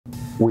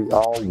We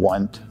all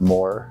want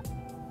more,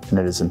 and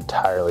it is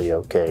entirely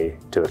okay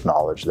to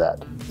acknowledge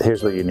that.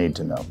 Here's what you need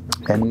to know.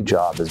 Any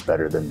job is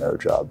better than no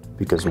job,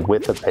 because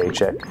with a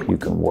paycheck, you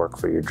can work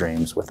for your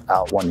dreams.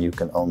 Without one, you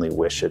can only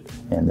wish it.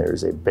 And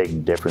there's a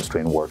big difference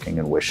between working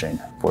and wishing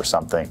for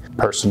something.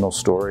 Personal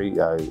story,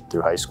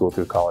 through high school,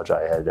 through college,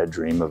 I had a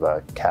dream of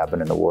a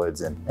cabin in the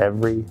woods, and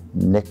every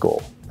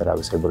nickel that I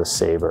was able to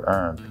save or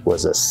earn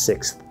was a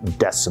 6th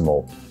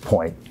decimal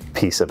point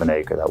piece of an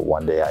acre that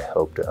one day I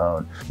hope to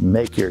own.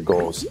 Make your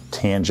goals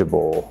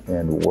tangible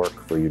and work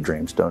for your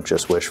dreams. Don't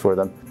just wish for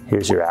them.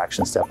 Here's your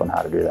action step on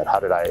how to do that. How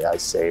did I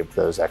save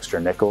those extra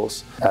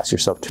nickels? Ask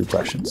yourself 2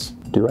 questions.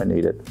 Do I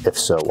need it? If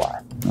so,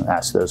 why?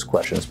 Ask those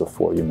questions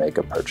before you make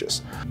a purchase.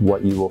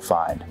 What you will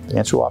find. The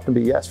answer will often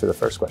be yes for the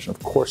first question. Of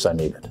course I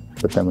need it.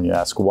 But then when you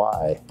ask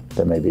why,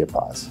 there may be a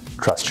pause.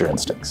 Trust your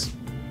instincts.